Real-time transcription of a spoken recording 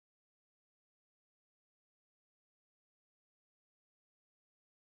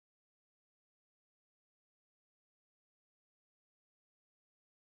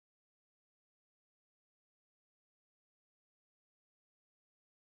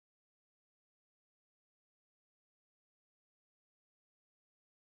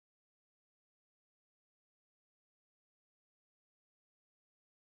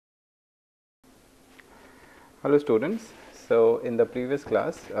Hello students. So in the previous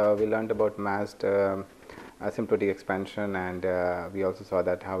class we learned about masked asymptotic expansion, and we also saw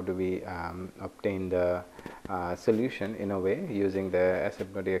that how do we obtain the solution in a way using the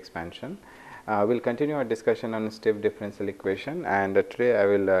asymptotic expansion. We'll continue our discussion on stiff differential equation, and today I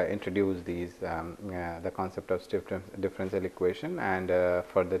will introduce these the concept of stiff differential equation and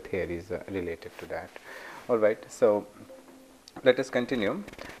further theories related to that. All right, so let us continue.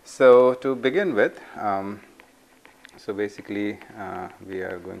 So to begin with, so basically we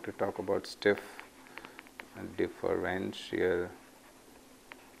are going to talk about stiff differential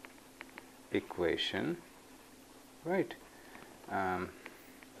equation, right?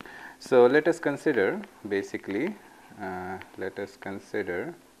 So let us consider basically let us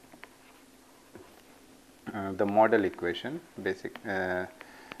consider the model equation, the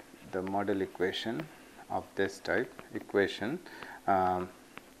model equation of this type equation,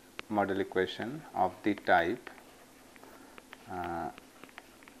 model equation of the type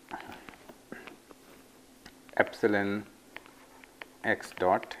epsilon x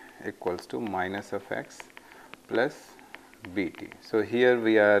dot equals to minus of x plus bt. So here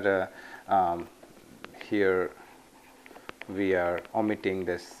we are omitting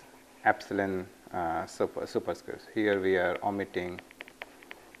this epsilon superscript. Here we are omitting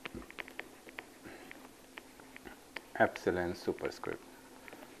epsilon superscript.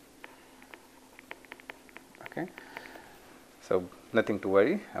 Okay. So nothing to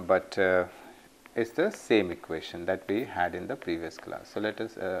worry, but it's the same equation that we had in the previous class. So let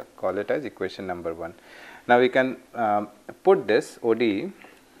us call it as equation number 1. Now we can put this ODE,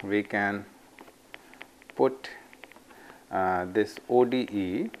 we can put this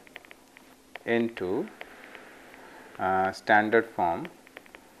ODE into standard form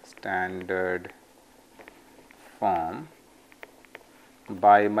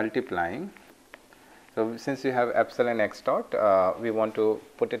by multiplying. So since we have epsilon x dot, we want to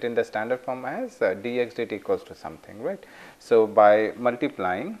put it in the standard form as dx dt equals to something, right? So by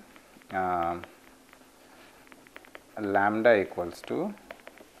multiplying lambda equals to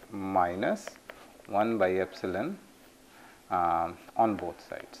minus 1 by epsilon on both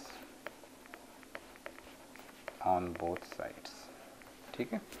sides.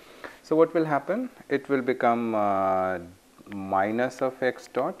 Okay. So what will happen? It will become minus of x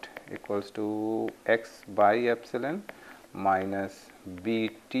dot equals to x by epsilon minus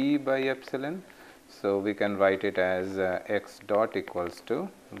bt by epsilon. So we can write it as x dot equals to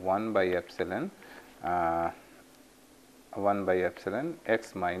 1 by epsilon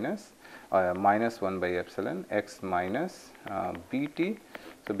x minus minus 1 by epsilon x minus bt.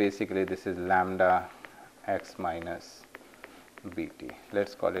 So basically this is lambda x minus bt. Let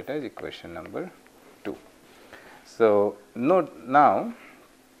us call it as equation number 2. So note now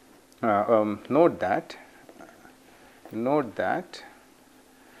note that mod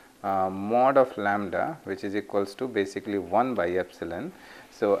of lambda, which is equals to basically 1 by epsilon.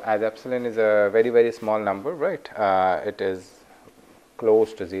 So as epsilon is a very small number, right? It is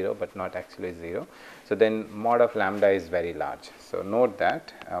close to 0 but not actually 0. So then mod of lambda is very large. So note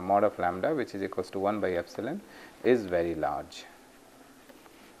that mod of lambda, which is equals to 1 by epsilon, is very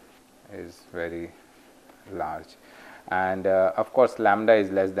large, and of course lambda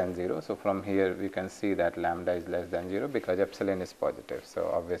is less than 0. So from here we can see that lambda is less than 0 because epsilon is positive. So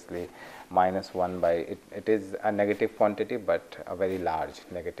obviously minus 1 by it is a negative quantity, but a very large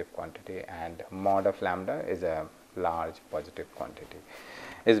negative quantity, and mod of lambda is a large positive quantity,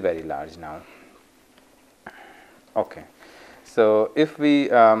 is very large now. Okay. So if we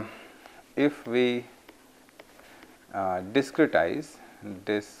discretize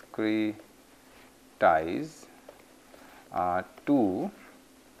 2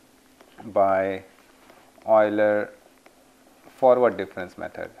 by Euler forward difference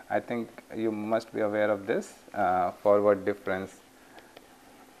method. I think you must be aware of this forward difference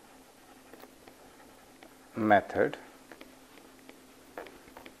method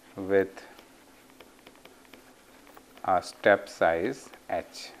with a step size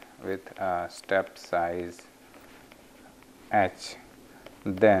h,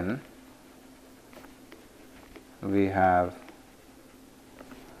 then we have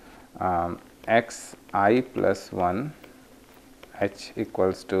xi plus 1 h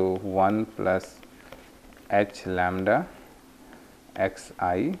equals to 1 plus h lambda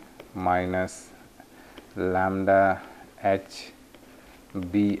xi minus lambda h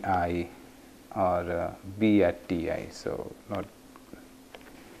bi or b at ti. So not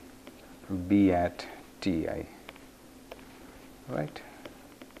b at ti, right?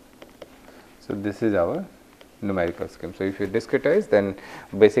 So this is our numerical scheme. So if you discretize, then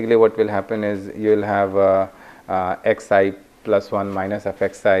basically what will happen is you will have xi plus 1 minus of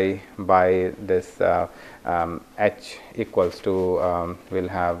xi by this h equals to we'll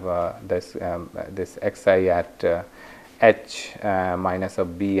have this xi at h minus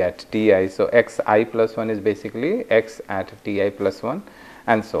of b at ti. So, xi plus 1 is basically x at ti plus 1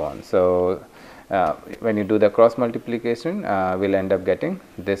 and so on. So, when you do the cross multiplication, we will end up getting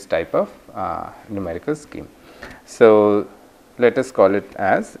this type of numerical scheme. So, let us call it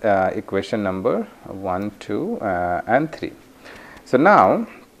as equation number 1, 2 and 3. So, now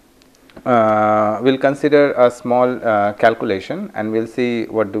we will consider a small calculation and we will see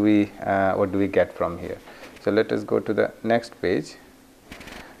what do we get from here. So, let us go to the next page.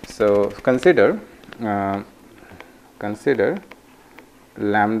 So, consider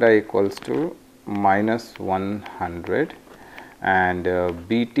lambda equals to minus 100 and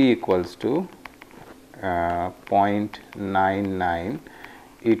bt equals to 0.99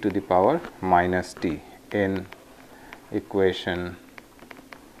 e to the power minus t in equation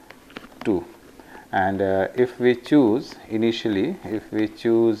 2. And if we choose initially, if we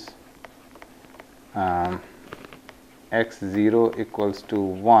choose x0 equals to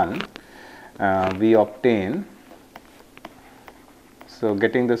 1, we obtain. So,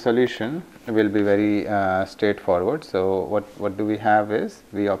 getting the solution will be very straightforward. So, what do we have is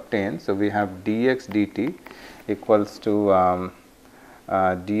we obtain. So, we have dx dt equals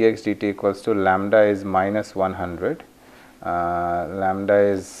to lambda is minus 100, lambda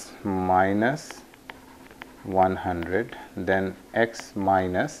is minus 100, then x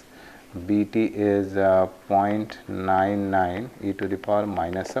minus bt is 0.99 e to the power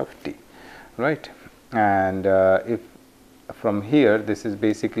minus of t, right. And if from here, this is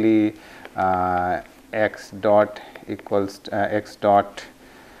basically x dot equals x dot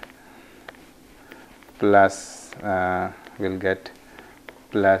plus we'll get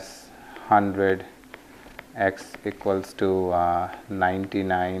plus 100, x equals to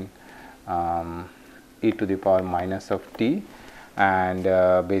 99 e to the power minus of t. And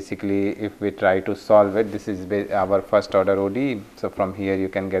basically, if we try to solve it, this is our first order ODE. So, from here you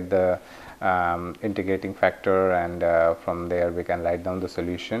can get the integrating factor, and from there we can write down the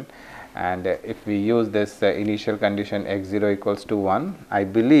solution. And if we use this initial condition x0 equals to 1, I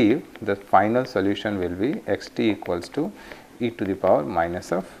believe the final solution will be xt equals to e to the power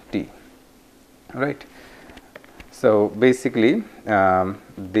minus of t, right. So, basically from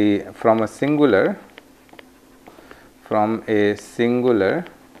a singular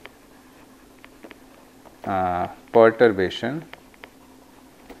perturbation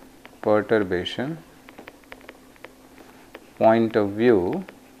point of view,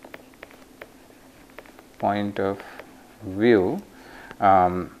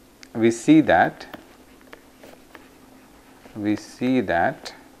 we see that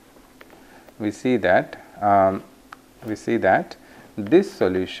this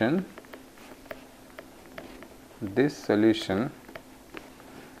solution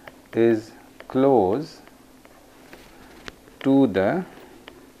is close to the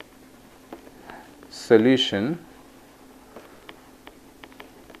solution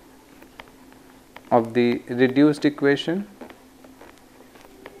of the reduced equation,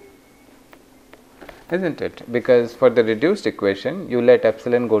 isn't it? Because for the reduced equation you let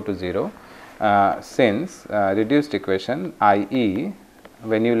epsilon go to 0, since reduced equation, i.e.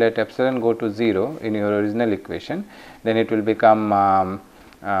 when you let epsilon go to 0 in your original equation, then it will become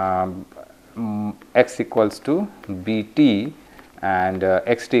x equals to bt and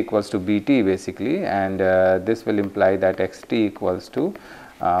xt equals to bt basically, and this will imply that xt equals to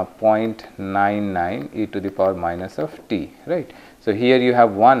 0.99 e to the power minus of t, right. So, here you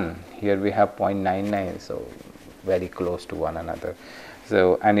have 1, here we have 0.99, so very close to one another.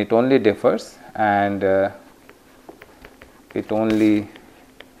 So, and it only differs, and it only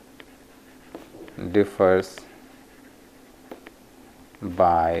differs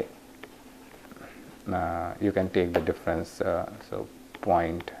by you can take the difference, so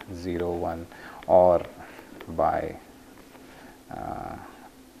 0.01 or by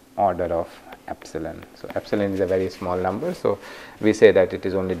order of epsilon. So, epsilon is a very small number, so we say that it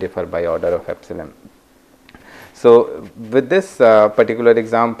is only differ by order of epsilon. So, with this particular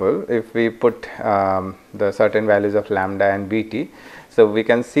example, if we put the certain values of lambda and bt, so we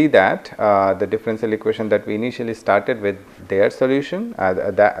can see that the differential equation that we initially started with, their solution,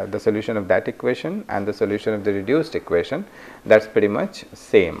 the solution of that equation and the solution of the reduced equation, that is pretty much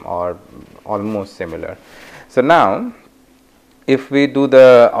same or almost similar. So, now if we do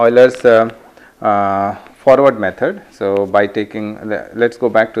the Euler's forward method, so by taking let us go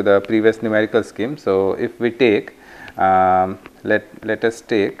back to the previous numerical scheme. So, if we take let us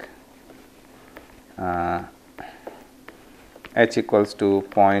take h equals to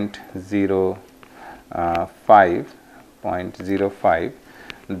 0.05,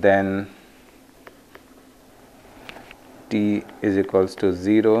 then t is equals to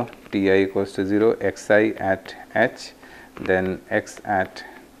 0, ti equals to 0, xi at h, then x at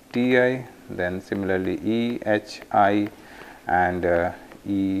ti, then similarly e h I and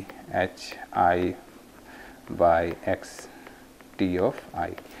e h I by x t of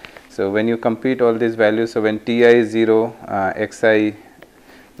I. So, when you compute all these values, so when ti is 0, xi,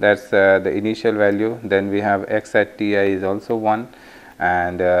 that is the initial value, then we have x at ti is also 1,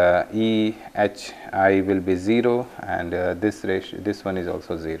 and e h I will be 0, and this one is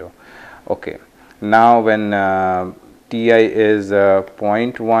also 0. Okay. Now, when ti is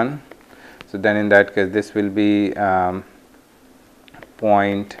 0.1, so then in that case this will be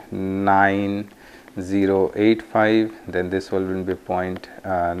 0.9085, then this one will be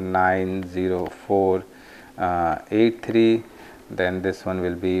 0.90483, then this one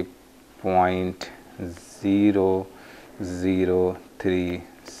will be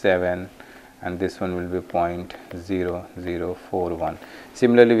 0.0037, and this one will be 0.0041.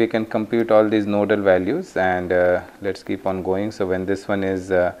 Similarly, we can compute all these nodal values, and let us keep on going. So, when this one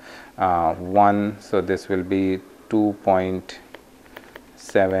is 1, so this will be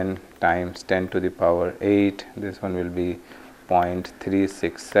 2.7 times 10 to the power 8, this one will be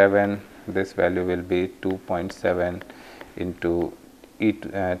 0.367, this value will be 2.7 into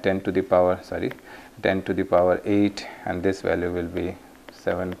 10 to the power 8, and this value will be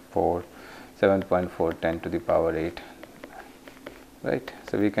 7.4 10 to the power 8, right.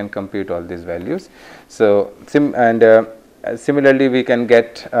 So, we can compute all these values. So, similarly, we can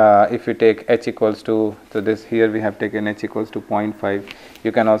get if you take h equals to, so this here we have taken h equals to 0.5,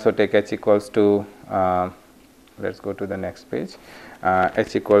 you can also take h equals to, let us go to the next page,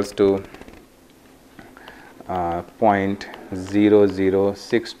 h equals to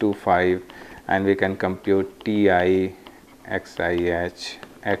 0.00625, and we can compute ti, xih,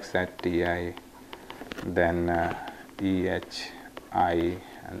 x at ti, then ehi,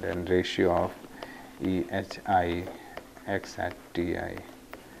 and then ratio of ehi x at ti.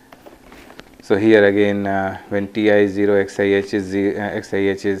 So, here again when ti is 0,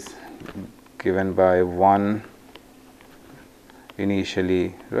 xih is given by 1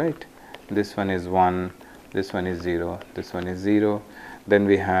 initially, right. This one is 1, this one is 0, this one is 0. Then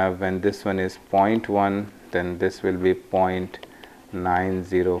we have, when this one is 0.1, then this will be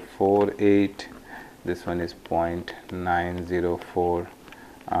 0.9048, this one is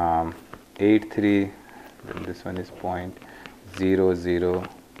 0.90483, then this one is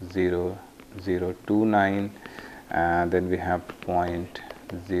 0.000029, and then we have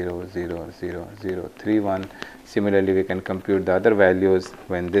 0.000031. Similarly, we can compute the other values.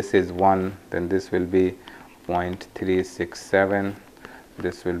 When this is 1, then this will be 0.367,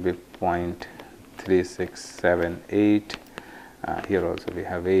 this will be 0.3678, here also we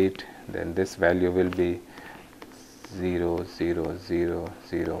have 8, then this value will be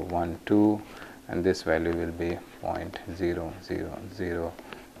 0.000012, and this value will be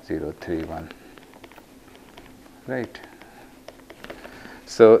 0.000031, right.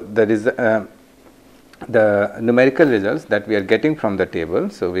 So, that is the numerical results that we are getting from the table.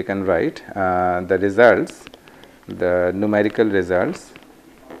 So, we can write the results, the numerical results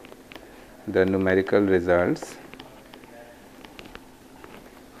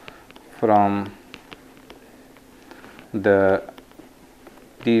from the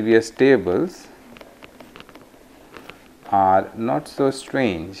previous tables are not so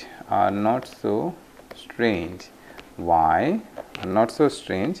strange, Why are not so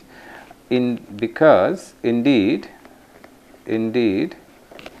strange? Because indeed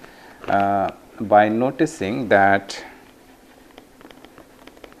by noticing that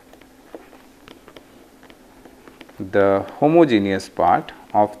the homogeneous part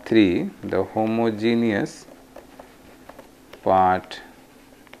of 3, the homogeneous part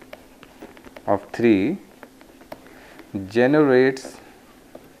of 3 generates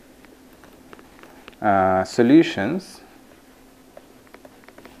solutions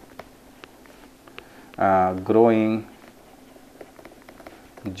growing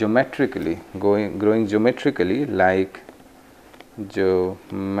geometrically,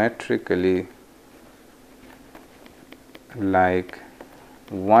 like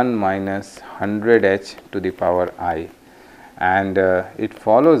 1 minus 100h to the power I, and it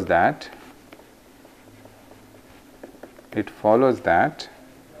follows that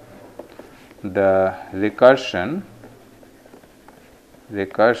the recursion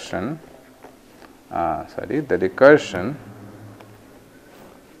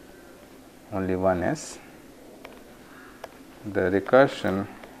only one s, the recursion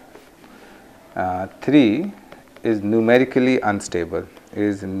 3 is numerically unstable,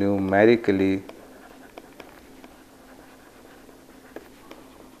 is numerically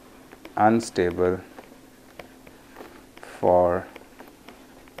unstable for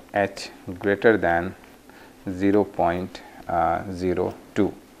h greater than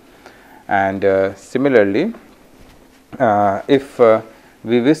 0.02. And similarly, if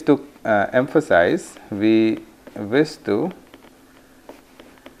we wish to emphasize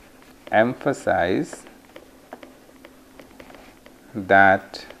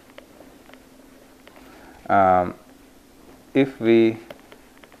that if we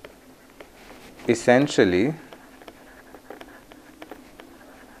essentially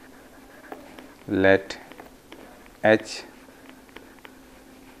let h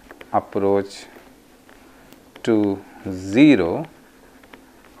approach to 0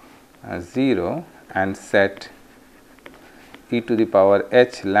 and set e to the power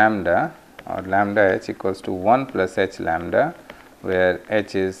h lambda or lambda h equals to 1 plus h lambda, where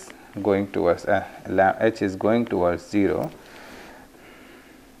h is going towards 0,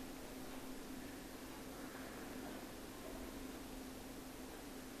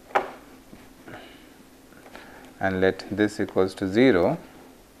 and let this equals to 0,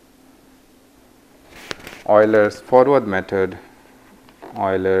 Euler's forward method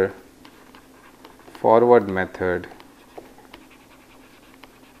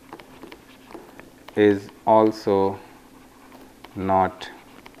is also not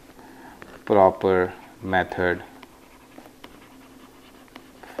proper method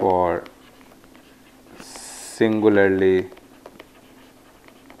for singularly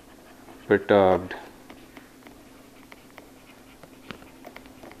perturbed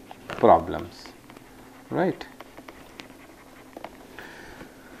problems, right?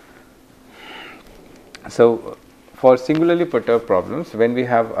 So, for singularly perturbed problems, when we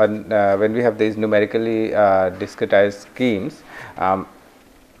have these numerically discretized schemes,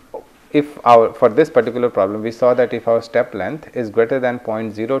 if for this particular problem we saw that if our step length is greater than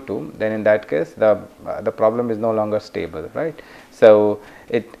 0.02, then in that case the problem is no longer stable, right? So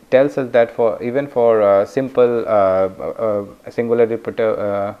it tells us that even for simple singularly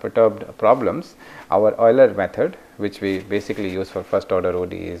perturbed problems, our Euler method, which we basically use for first order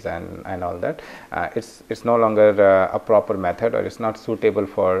ODEs and all that, it's no longer a proper method, or it's not suitable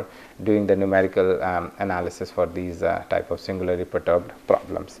for doing the numerical analysis for these type of singularly perturbed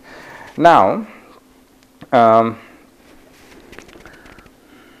problems. Now,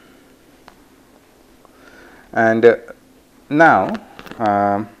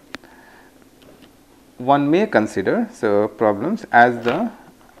 one may consider problems as the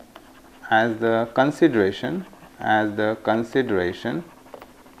considerations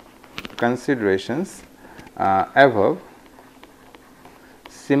above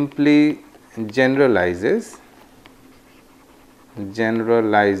simply generalizes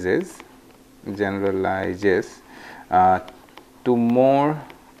to more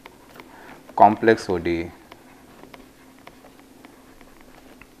complex ODE.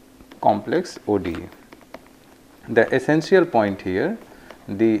 The essential point here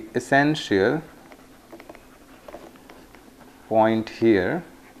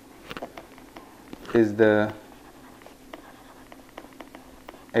is the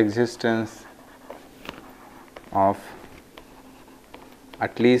existence of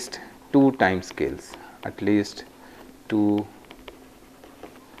at least two time scales,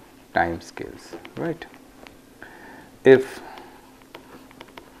 right? If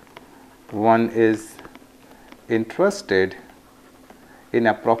one is interested in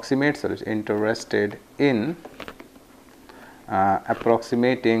approximating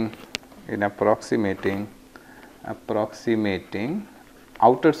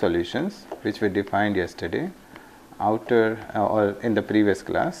outer solutions, which we defined yesterday, or in the previous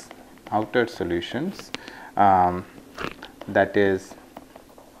class, outer solutions, that is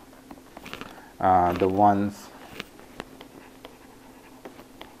the ones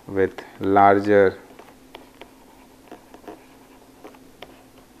with larger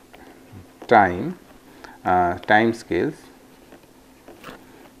time scales,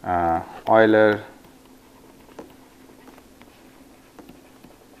 Euler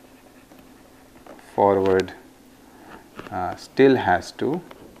forward still has to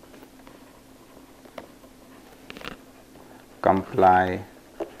comply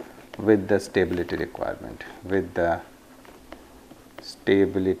with the stability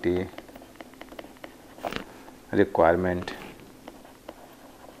requirement,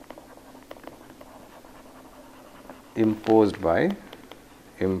 imposed by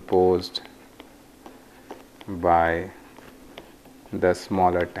the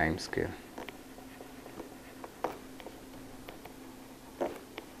smaller time scale.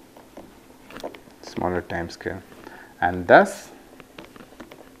 Smaller time scale, and thus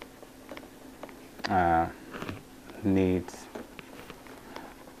needs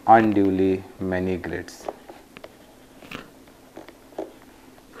unduly many grids,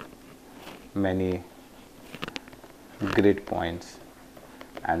 many grid points,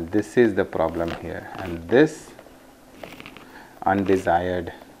 and this is the problem here, and this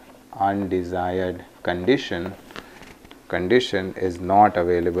undesired condition is not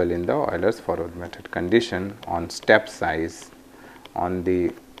available in the Euler's forward method. Condition on step size, on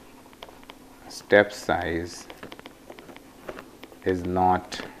the step size is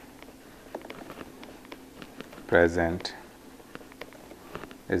not present,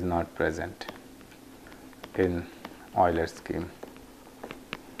 in Euler's scheme,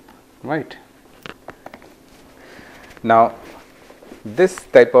 right? Now this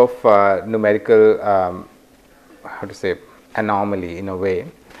type of numerical how to say anomaly, in a way,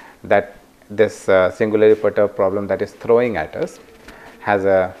 that this singularly perturbed problem that is throwing at us has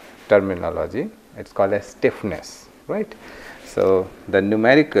a terminology. It's called as stiffness, right? So the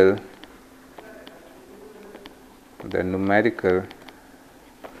numerical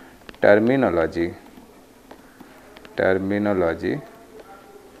terminology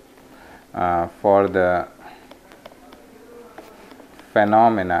for the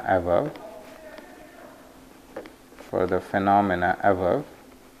phenomena above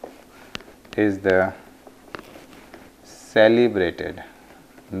is the celebrated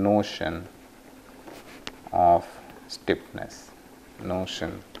notion of stiffness,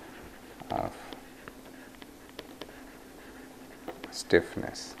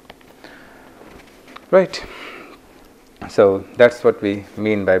 right? So that's what we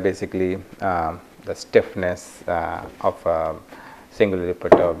mean by basically the stiffness of a singularly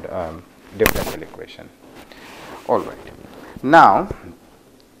perturbed differential equation. All right. Now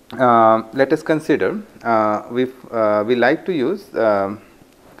let us consider we like to use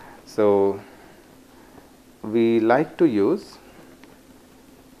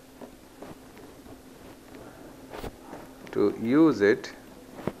it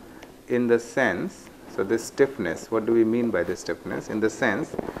in the sense. So this stiffness, what do we mean by this stiffness? In the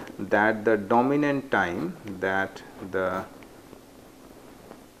sense that the dominant time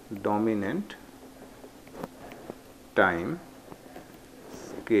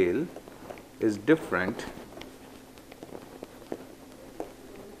scale is different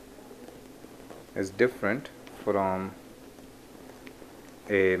from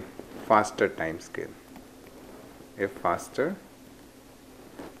a faster time scale,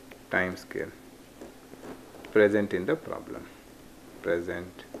 present in the problem,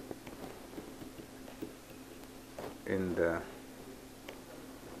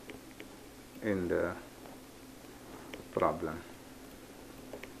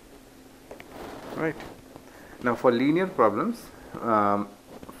 right? Now for linear problems,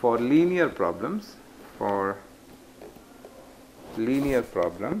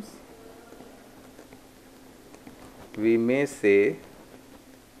 we may say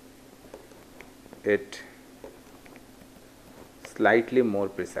it slightly more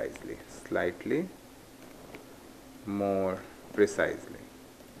precisely.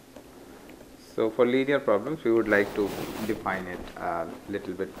 So for linear problems, we would like to define it a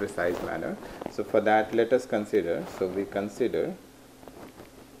little bit precise manner. So for that, let us consider. So we consider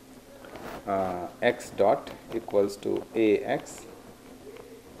x dot equals to ax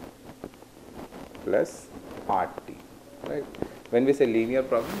plus rt, right? When we say linear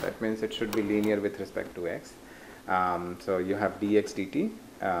problem, that means it should be linear with respect to x. So you have dx dt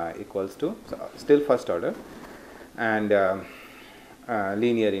equals to, so still first order, and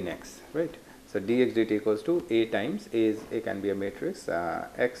linear in x, right? So dx dt equals to a times a can be a matrix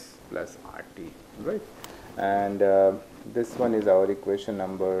x plus rt, right? And this one is our equation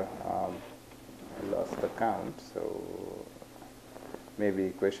number. I lost the count, so maybe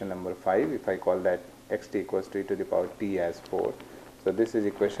equation number 5. If I call that xt equals to e to the power t as 4, so this is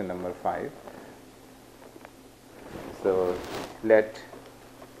equation number 5. So let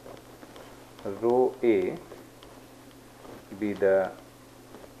rho a be the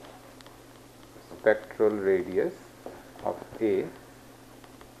spectral radius of A,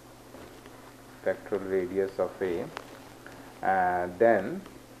 then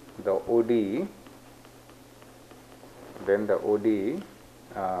the ODE,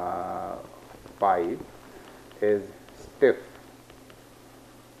 phi is stiff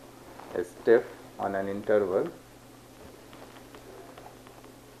on an interval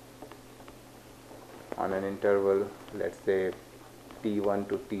let's say T1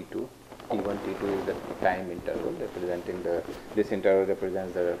 to T2. T1, T2 is the time interval representing this interval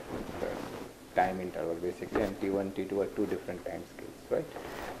represents the time interval basically, and T1, T2 are two different time scales, right?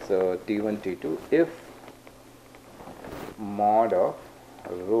 So T1, T2, if mod of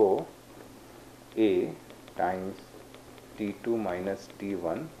rho A times T2 minus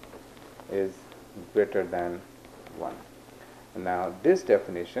T1 is greater than 1. Now this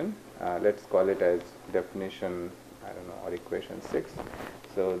definition, let's call it as definition, I don't know, or equation 6.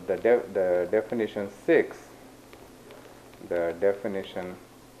 So the definition 6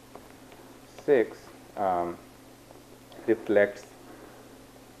 reflects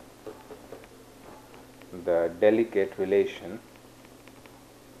the delicate relation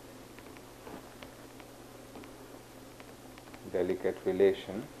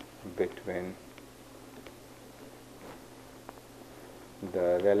between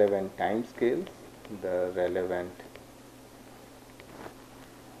the relevant time scales, the relevant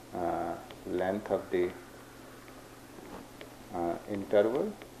length of the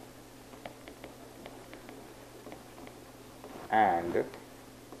interval, and the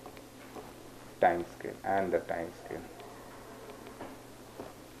time scale.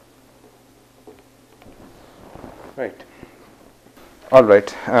 Right. All right.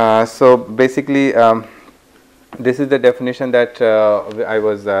 So basically, this is the definition that I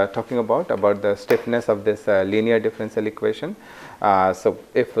was talking about the stiffness of this linear differential equation. So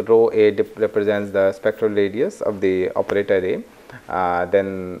if rho A represents the spectral radius of the operator A,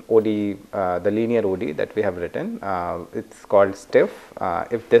 then OD, the linear OD that we have written, it's called stiff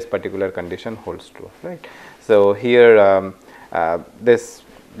if this particular condition holds true, right? So here this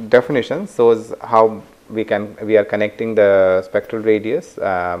definition shows how we are connecting the spectral radius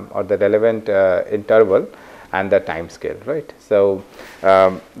or the relevant interval and the time scale, right? So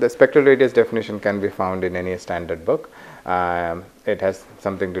the spectral radius definition can be found in any standard book. It has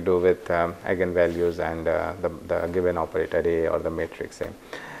something to do with eigenvalues and the given operator A or the matrix A.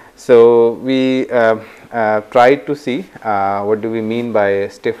 So we tried to see what do we mean by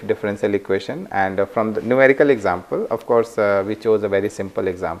stiff differential equation, and from the numerical example, of course, we chose a very simple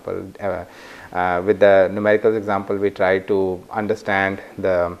example. With the numerical example, we tried to understand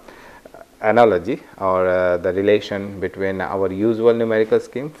the analogy or the relation between our usual numerical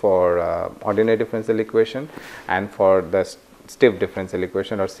scheme for ordinary differential equation and for the stiff differential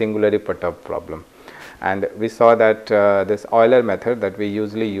equation or singularly perturbed problem. And we saw that this Euler method that we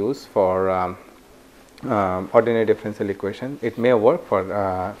usually use for ordinary differential equation, it may work for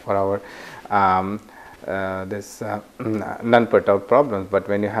our this non-perturbed problems, but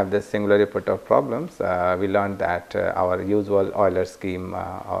when you have this singularly perturbed problems, we learned that our usual Euler scheme,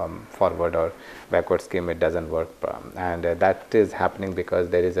 forward or backward scheme, it doesn't work, and that is happening because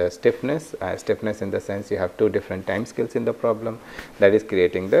there is a stiffness in the sense you have two different time scales in the problem, that is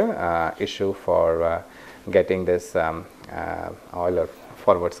creating the issue for getting this Euler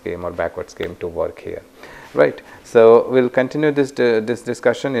forward scheme or backward scheme to work here. Right. So we'll continue this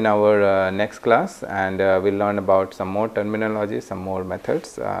discussion in our next class, and we'll learn about some more terminology, some more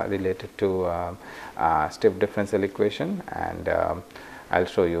methods related to stiff differential equation, and I'll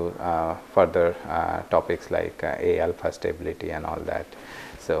show you further topics like A alpha stability and all that.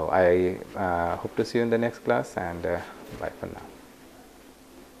 So I hope to see you in the next class, and bye for now.